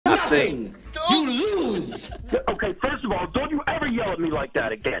nothing. You lose. Okay, first of all, don't you ever yell at me like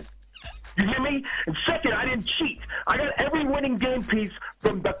that again. You hear me? And second, I didn't cheat. I got every winning game piece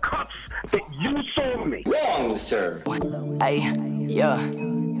from the cups that you sold me. Wrong, sir. Hey, yeah.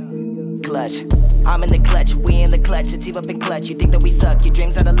 Clutch. I'm in the clutch, we in the clutch, a team up in clutch. You think that we suck, your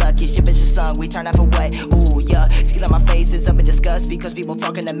dreams are the luck, your ship is just sunk, we turn off away. Ooh, yeah, skin on my face is up in disgust because people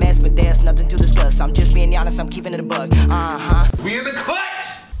talking a mess, but there's nothing to discuss. I'm just being honest, I'm keeping it a bug. We in the clutch.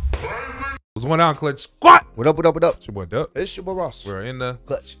 What's going on, Clutch Squad? What up, what up, what up? It's your boy Duck. It's your boy Ross. We're in the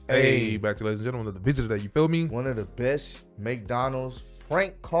Clutch. Hey, back to you, ladies and gentlemen, the video today. You feel me? One of the best McDonald's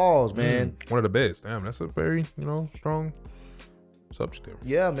prank calls, man. One of the best. Damn, that's a very, strong subject there.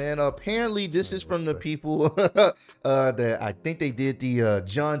 Yeah, man. Apparently, this is from the people that I think they did the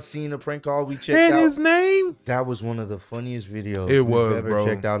John Cena prank call we checked out. And his name? That was one of the funniest videos we've ever bro.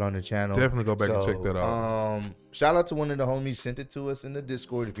 checked out on the channel. Definitely go back and check that out. Shout out to one of the homies sent it to us in the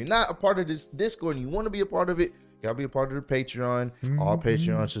Discord. If you're not a part of this Discord and you want to be a part of it, you gotta be a part of the Patreon. All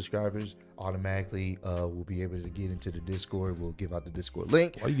Patreon subscribers automatically will be able to get into the Discord. We'll give out the Discord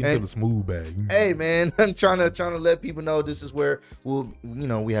link. Why you get to the smooth bag? Hey man, I'm trying to let people know this is where we'll,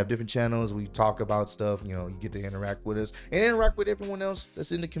 we have different channels. We talk about stuff. You get to interact with us and interact with everyone else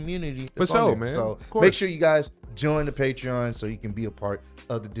that's in the community. For sure, man. So make sure you guys join the Patreon so you can be a part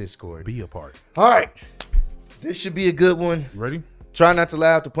of the Discord. Be a part. All right, this should be a good one. You ready? Try not to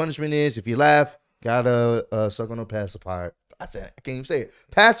laugh. The punishment is if you laugh, gotta suck on a pacifier. I can't even say it.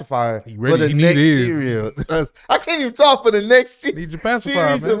 Pacifier for the next series. I can't even talk for the next need your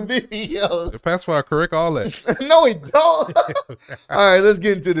pacifier, series man. of videos. The pacifier correct all that. No, it don't. All right, let's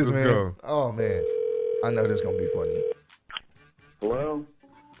get into this, man. Go. Oh man, I know this is gonna be funny. Hello?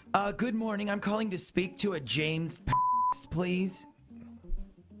 Good morning. I'm calling to speak to a James, please.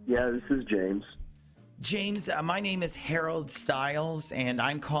 Yeah, this is James. James, my name is Harold Stiles, and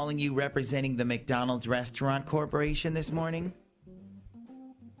I'm calling you representing the McDonald's Restaurant Corporation this morning.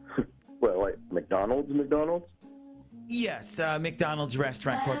 Well, wait, McDonald's? Yes, McDonald's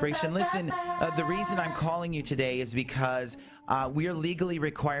Restaurant Corporation. Listen, the reason I'm calling you today is because we are legally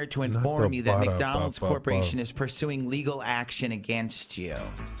required to inform you that McDonald's Corporation is pursuing legal action against you.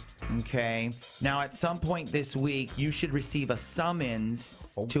 Okay? Now, at some point this week, you should receive a summons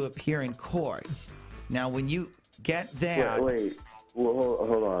to appear in court. Now, when you get that... Wait. Well,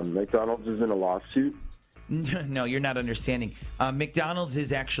 hold on. McDonald's is in a lawsuit? No, you're not understanding. McDonald's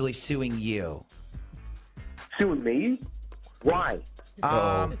is actually suing you. Suing me? Why?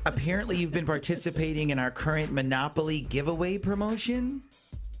 Apparently, you've been participating in our current Monopoly giveaway promotion.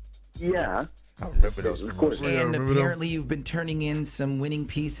 Yeah. I remember those. Of course. And apparently, you've been turning in some winning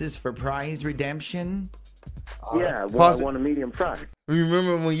pieces for prize redemption. Yeah, well, I want a medium fry.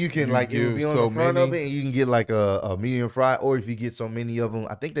 Remember when you can it would be on the front of it and you can get like a medium fry, or if you get so many of them,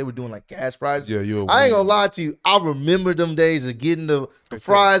 I think they were doing like cash prizes. Yeah, I ain't gonna lie to you. I remember them days of getting the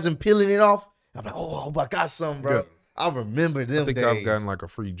fries and peeling it off. I'm like, oh, I got something, bro. Yeah. I remember them days. I think I've gotten like a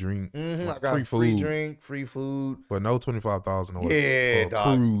free drink. I got free drink, free food. But no 25,000 yeah,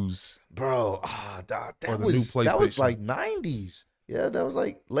 dog. Cruise. Bro, dog, that was like 90s. Yeah, that was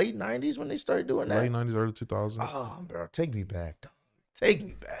like late 90s when they started doing that. Late 90s, early 2000s. Oh, bro, take me back, dog. Take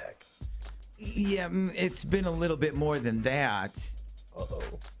me back. Yeah, it's been a little bit more than that.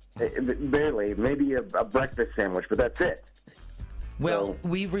 Barely. Maybe a breakfast sandwich, but that's it. Well,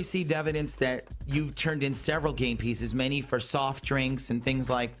 we've received evidence that you've turned in several game pieces, many for soft drinks and things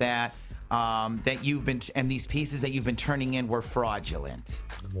like that. And these pieces that you've been turning in were fraudulent.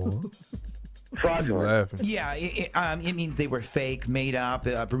 Fraudulent? Yeah, it means they were fake, made up,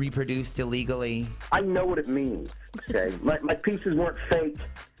 reproduced illegally. I know what it means. Okay, my pieces weren't fake.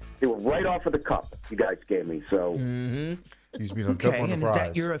 They were right off of the cup you guys gave me. So. Okay, and is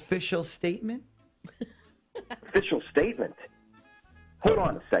that your official statement? Official statement? Hold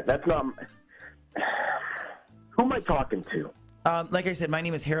on a sec. That's not. Who am I talking to? Like I said, my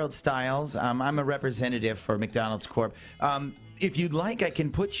name is Harold Stiles. I'm a representative for McDonald's Corp. If you'd like, I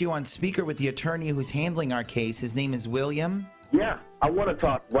can put you on speaker with the attorney who's handling our case. His name is William. Yeah, I want to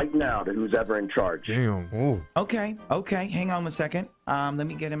talk right now to who's ever in charge. Damn. Ooh. Okay. Hang on one second. Let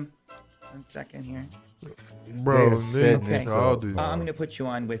me get him. 1 second here. Bro, okay. I'm going to put you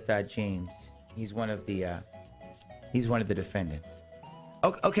on with James. He's one of the defendants.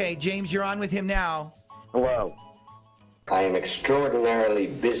 Okay, James, you're on with him now. Hello. I am extraordinarily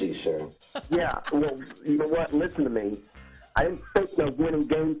busy, sir. Yeah, well, you know what? Listen to me. I didn't fake no winning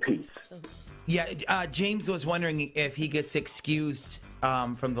game piece. Yeah, James was wondering if he gets excused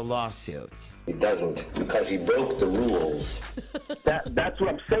from the lawsuit? He doesn't, because he broke the rules. That's what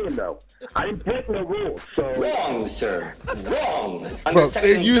I'm saying, though. I didn't break no rules, so... Wrong, sir. Wrong. Under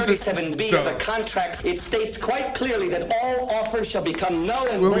Section 37B of the contracts, it states quite clearly that all offers shall become null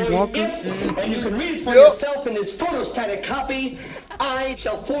and void if, and you can read it for yourself in this photostatic copy, I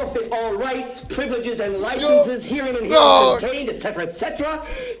shall forfeit all rights, privileges, and licenses herein and herein contained, etc., etc.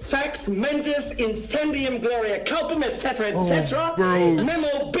 Fax mentis incendium gloria culpum, etc., etc.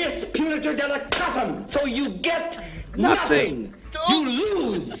 Memo bis punitor delicatum. So you get nothing. You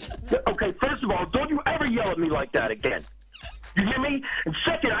lose. Okay, first of all, don't you ever yell at me like that again. You hear me? And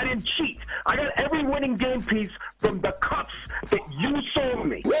second, I didn't cheat. I got every winning game piece from the cups that you sold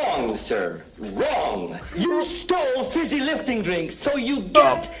me. Wrong, sir. Wrong. You stole fizzy lifting drinks, so you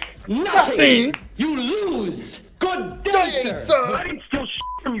get nothing. You lose. Good day, sir. I didn't steal shit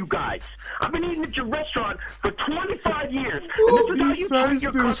from you guys. I've been eating at your restaurant for 25 years. And this is how you treat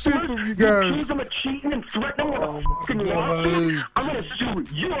your customers? You accuse them of cheating and threatening with a fucking lawsuit? I'm going to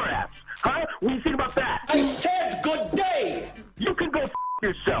sue your ass. Huh? What do you think about that? I said good day. You can go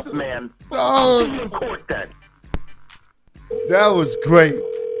yourself, man. I'll see you in court then. That was great.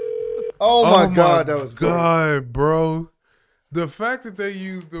 Oh my God, that was great, bro. The fact that they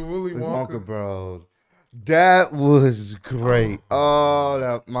used the Willy Wonka, bro. That was great.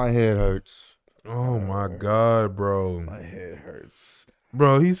 Oh, my head hurts. Oh my God, bro. My head hurts.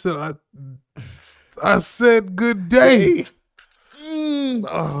 Bro, he said I said good day.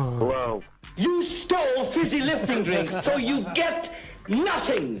 Hello. You stole fizzy lifting drinks, so you get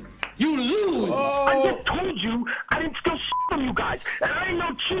nothing. You lose. I just told you I didn't steal shit from you guys, and I ain't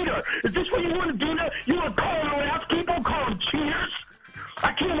no cheater. Is this what you want to do now? You want to call them ass people, call them cheaters?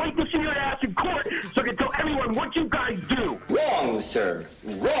 I can't wait to see your ass in court so I can tell everyone what you guys do. Wrong, sir.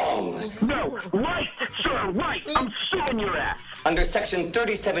 Wrong. No, right, sir, right. I'm suing your ass. Under Section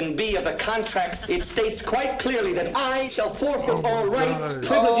 37B of the contracts, it states quite clearly that I shall forfeit all rights,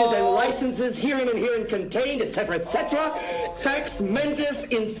 privileges, and licenses herein and herein contained, etc., etc. Fax mentis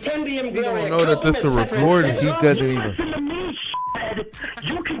incendium gloria. I don't know that this is recorded. He doesn't even. Listen to me, shithead.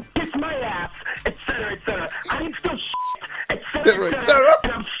 You can kiss my ass, etc., etc. I didn't steal shit, etc., etc.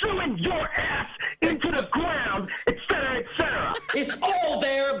 And I'm suing your ass into the ground, etc., etc. It's all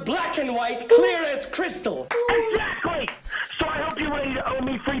there, black and white, clear as crystal. Exactly. So I hope you're ready to owe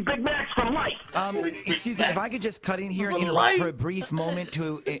me free Big Macs for life. Excuse me, if I could just cut in here and interrupt for a brief moment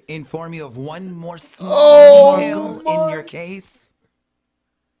to inform you of one more small detail in your case.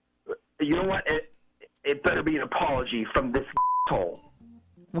 You know what? It better be an apology from this asshole.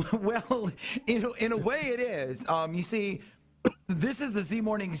 Well, in a way it is. You see, this is the Z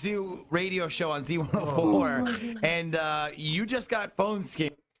Morning Zoo radio show on Z104, and you just got phone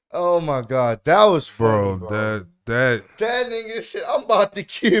scammed. Oh my God, that was funny, bro. That nigga shit. I'm about to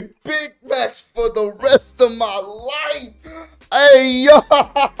get Big Macs for the rest of my life. Hey yo.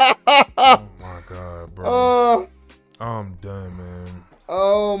 Oh my God, bro. I'm done, man.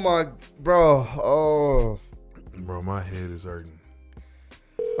 Oh my, bro. Oh, bro, my head is hurting.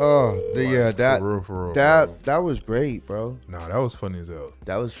 Oh, yeah, that for real, that was great, bro. Nah, that was funny as hell.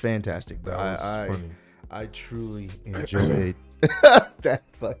 That was fantastic, bro. That was funny. I truly enjoyed that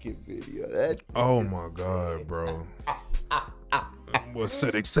fucking video. Oh my God, bro. What's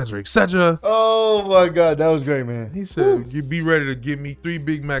said, etc., etc. Oh my God, that was great, man. He said, "You be ready to give me 3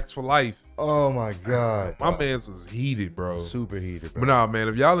 Big Macs for life." Oh my God, my man's was heated, bro. Super heated, bro. But nah, man,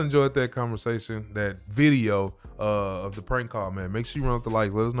 if y'all enjoyed that conversation, that video of the prank call, man, make sure you run up the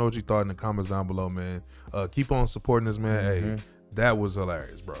likes. Let us know what you thought in the comments down below, man. Keep on supporting us, man. Hey, that was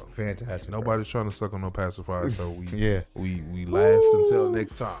hilarious, bro. Fantastic. Nobody's trying to suck on no pacifier, so we we laughed until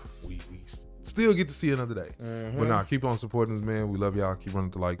next time. We still get to see another day. But nah, keep on supporting us, man. We love y'all. Keep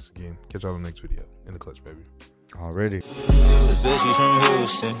running the likes again. Catch y'all in the next video. In the clutch, baby. Already. The bitch, she's from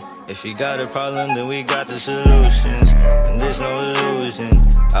Houston. If you got a problem, then we got the solutions. And there's no illusion.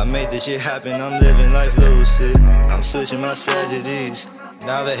 I made this shit happen, I'm living life lucid. I'm switching my strategies.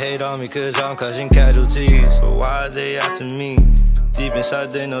 Now they hate on me cause I'm causing casualties. But why are they after me? Deep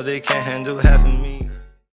inside they know they can't handle half of me.